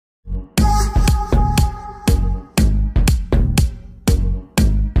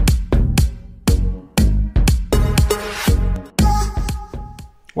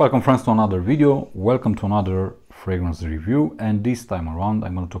Welcome friends to another video, welcome to another fragrance review, and this time around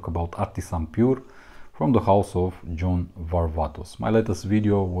I'm going to talk about Artisan Pure from the house of John Varvatos. My latest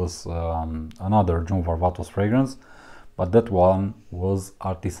video was another John Varvatos fragrance, but that one was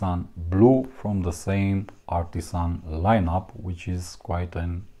Artisan Blue from the same Artisan lineup, which is quite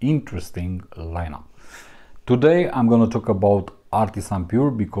an interesting lineup. Today I'm going to talk about Artisan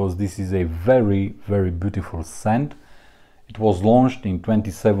Pure because this is a very beautiful scent. It was launched in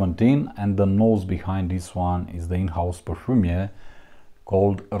 2017 and the nose behind this one is the in-house perfumier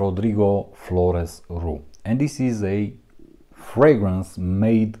called Rodrigo Flores Ru. And this is a fragrance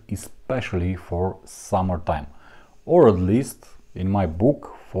made especially for summertime, or at least in my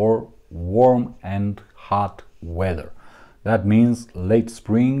book for warm and hot weather. That means late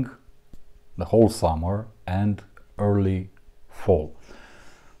spring, the whole summer and early fall.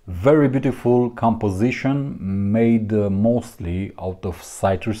 Very beautiful composition made mostly out of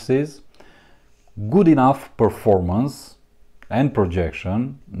citruses. Good enough performance and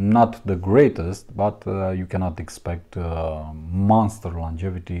projection, not the greatest, but you cannot expect monster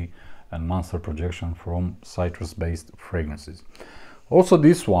longevity and monster projection from citrus-based fragrances. Also,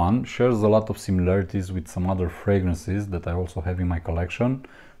 this one shares a lot of similarities with some other fragrances that I also have in my collection.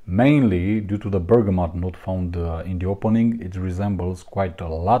 Mainly due to the bergamot note found in the opening. It resembles quite a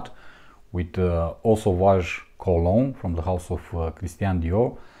lot with Eau Sauvage cologne from the house of Christian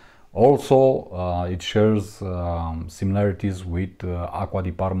Dior. Also, it shares similarities with Acqua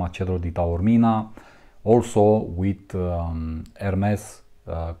di Parma Cedro di Taormina, also with Hermès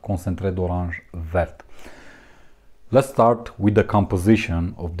Concentré d'Orange Vert. Let's start with the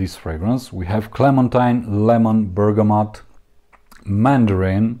composition of this fragrance. We have clementine, lemon, bergamot,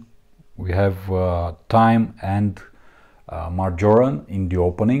 mandarin, we have thyme and marjoram in the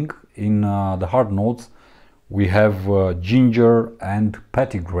opening. In the hard notes we have ginger and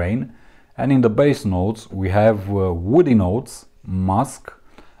petitgrain, and in the base notes we have woody notes, musk,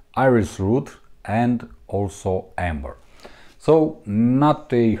 iris root and also amber. So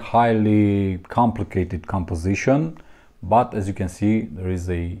not a highly complicated composition, but as you can see there is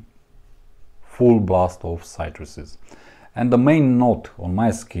a full blast of citruses. And the main note on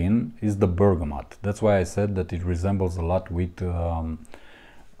my skin is the bergamot. That's why I said that it resembles a lot with Eau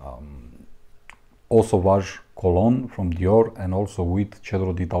Sauvage cologne from Dior and also with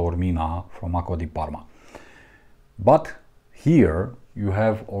Cedro di Taormina from Acqua di Parma. But here you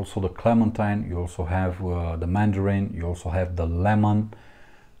have also the clementine, you also have the mandarin, you also have the lemon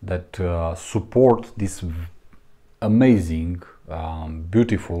that support this amazing,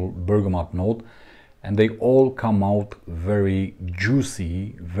 beautiful bergamot note. And they all come out very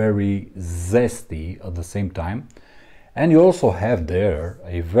juicy, very zesty at the same time. And you also have there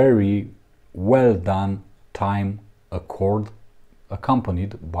a very well done thyme accord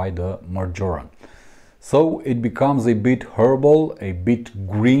accompanied by the marjoram. So it becomes a bit herbal, a bit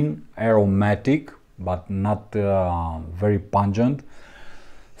green, aromatic, but not very pungent.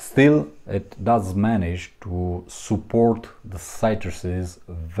 Still, it does manage to support the citruses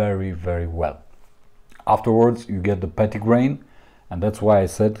very well. Afterwards you get the petitgrain, and that's why I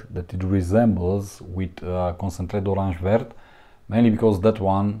said that it resembles with Concentré d'Orange Vert, mainly because that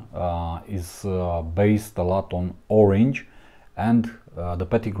one is based a lot on orange, and the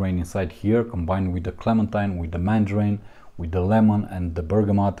petitgrain inside here combined with the clementine, with the mandarin, with the lemon and the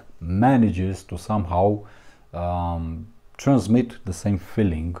bergamot manages to somehow transmit the same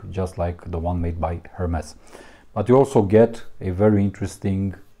feeling just like the one made by Hermès. But you also get a very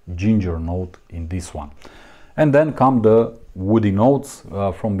interesting ginger note in this one. And then come the woody notes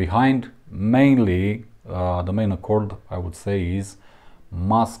from behind. Mainly the main accord I would say is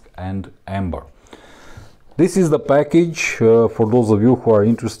musk and amber. This is the package for those of you who are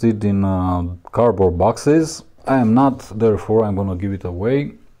interested in cardboard boxes. I am not, therefore I'm gonna give it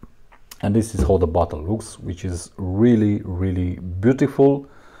away. And this is how the bottle looks, which is really beautiful.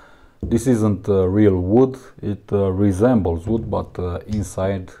 This isn't real wood, it resembles wood, but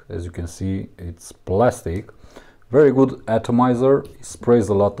inside, as you can see, it's plastic. Very good atomizer, it sprays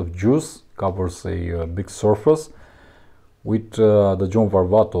a lot of juice, covers a big surface with the John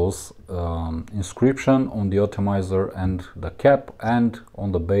Varvatos inscription on the atomizer and the cap, and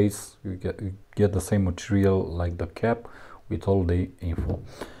on the base you get the same material like the cap with all the info.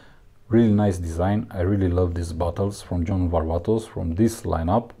 Really nice design. I really love these bottles from John Varvatos from this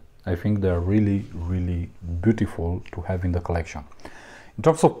lineup. I think they're really beautiful to have in the collection. In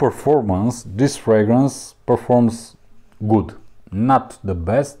terms of performance, this fragrance performs good. Not the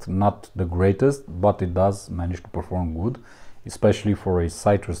best, not the greatest, but it does manage to perform good, especially for a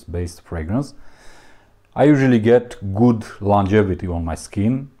citrus-based fragrance. I usually get good longevity on my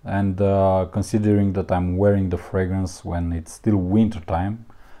skin, and considering that I'm wearing the fragrance when it's still winter time,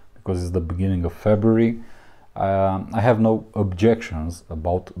 because it's the beginning of February, I have no objections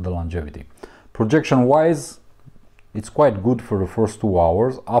about the longevity. Projection wise, it's quite good for the first 2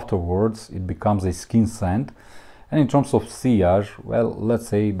 hours. Afterwards it becomes a skin scent, and in terms of sillage, well, let's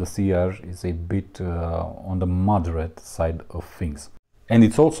say the sillage is a bit on the moderate side of things. And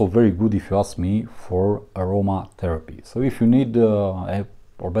it's also very good, if you ask me, for aromatherapy. So if you need,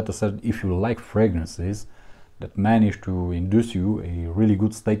 or better said, if you like fragrances that manage to induce you a really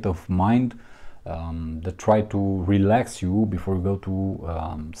good state of mind, that try to relax you before you go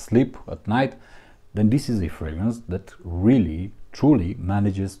to sleep at night, then this is a fragrance that really, truly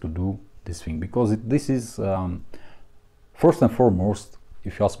manages to do this thing. Because this is, first and foremost,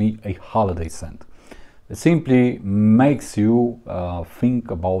 if you ask me, a holiday scent. It simply makes you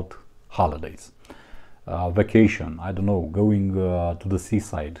think about holidays, vacation, I don't know, going to the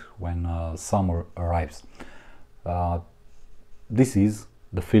seaside when summer arrives. This is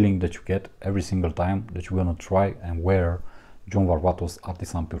the feeling that you get every single time that you're gonna try and wear John Varvatos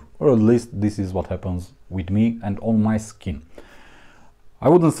Artisan Pure, or at least this is what happens with me and on my skin. I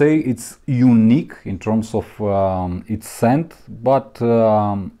wouldn't say it's unique in terms of its scent, but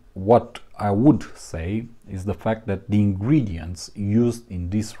what I would say is the fact that the ingredients used in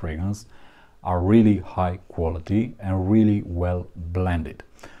this fragrance are really high quality and really well blended.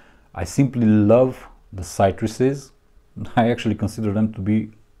 I simply love the citruses. I actually consider them to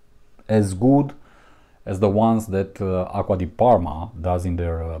be as good as the ones that Acqua di Parma does in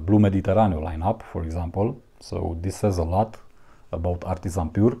their Blue Mediterraneo lineup, for example. So this says a lot about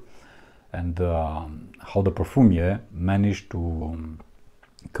Artisan Pure and how the perfumier managed to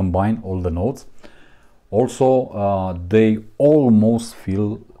combine all the notes. Also, they almost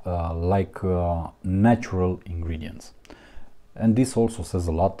feel like natural ingredients, and this also says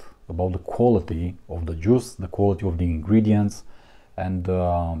a lot about the quality of the juice, the quality of the ingredients, and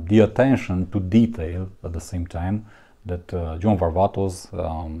the attention to detail at the same time that John Varvatos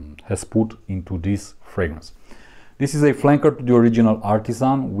has put into this fragrance. This is a flanker to the original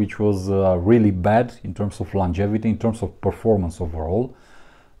Artisan, which was really bad in terms of longevity, in terms of performance overall.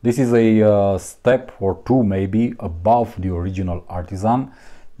 This is a step or two maybe above the original Artisan,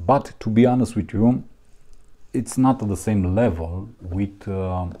 but to be honest with you, it's not at the same level with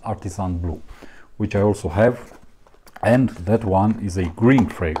Artisan Blue, which I also have, and that one is a green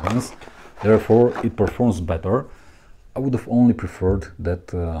fragrance, therefore it performs better. I would have only preferred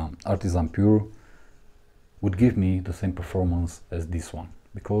that Artisan Pure would give me the same performance as this one,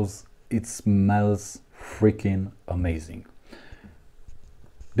 because it smells freaking amazing.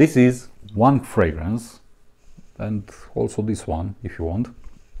 This is one fragrance, and also this one if you want,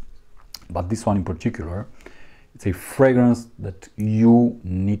 but this one in particular, it's a fragrance that you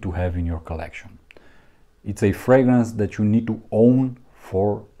need to have in your collection. It's a fragrance that you need to own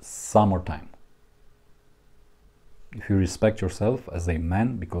for summertime. If you respect yourself as a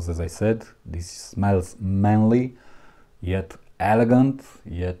man, because as I said, this smells manly, yet elegant,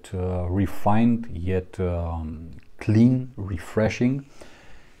 yet refined, yet clean, refreshing.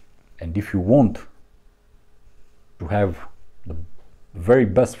 And if you want to have the very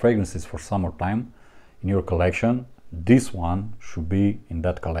best fragrances for summertime in your collection, this one should be in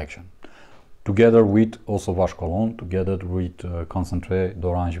that collection. Together with Eau Sauvage Cologne, together with Concentré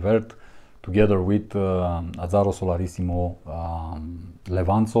d'Orange Verte, together with Azzaro Solarissimo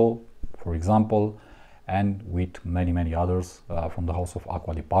Levanzo, for example, and with many others from the house of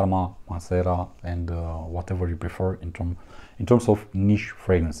Acqua di Parma, Mancera, and whatever you prefer in terms of niche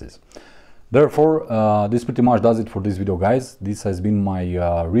fragrances. Therefore, this pretty much does it for this video, guys. This has been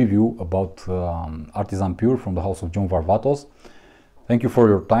my review about Artisan Pure from the house of John Varvatos. Thank you for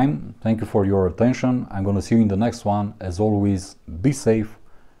your time, thank you for your attention. I'm gonna see you in the next one. As always, be safe.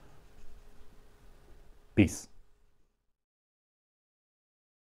 Peace.